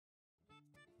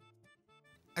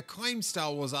Acclaimed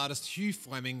Star Wars artist Hugh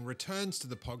Fleming returns to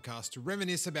the podcast to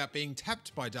reminisce about being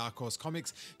tapped by Dark Horse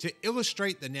Comics to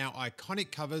illustrate the now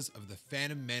iconic covers of the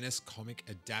Phantom Menace comic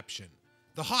adaptation.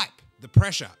 The hype, the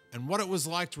pressure, and what it was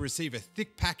like to receive a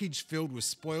thick package filled with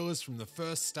spoilers from the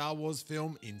first Star Wars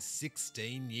film in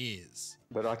 16 years.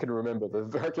 But I can remember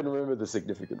the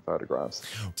significant photographs.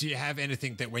 Do you have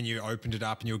anything that when you opened it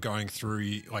up and you were going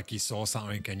through, like you saw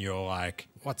something and you're like,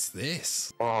 what's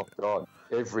this? Oh, God.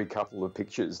 Every couple of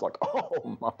pictures, like,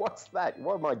 oh, my, what's that?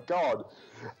 Oh, my God.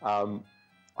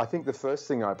 I think the first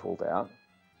thing I pulled out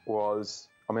was,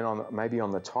 maybe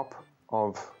on the top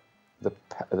of the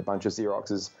bunch of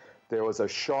Xeroxes, there was a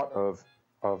shot of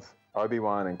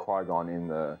Obi-Wan and Qui-Gon in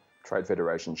the Trade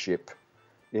Federation ship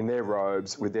in their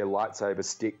robes with their lightsaber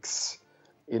sticks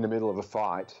in the middle of a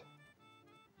fight.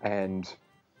 And,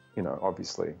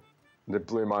 obviously, that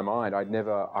blew my mind.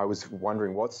 I was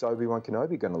wondering, what's Obi-Wan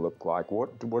Kenobi going to look like? What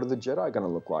are the Jedi going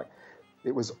to look like?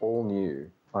 It was all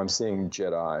new. I'm seeing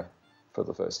Jedi for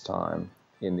the first time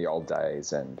in the old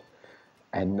days, and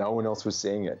no one else was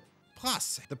seeing it.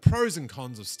 Plus, the pros and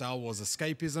cons of Star Wars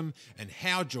escapism and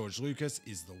how George Lucas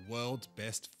is the world's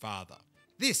best father.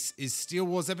 This is Steele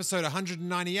Wars episode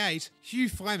 198, Hugh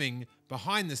Fleming,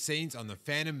 behind the scenes on the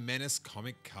Phantom Menace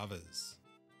comic covers.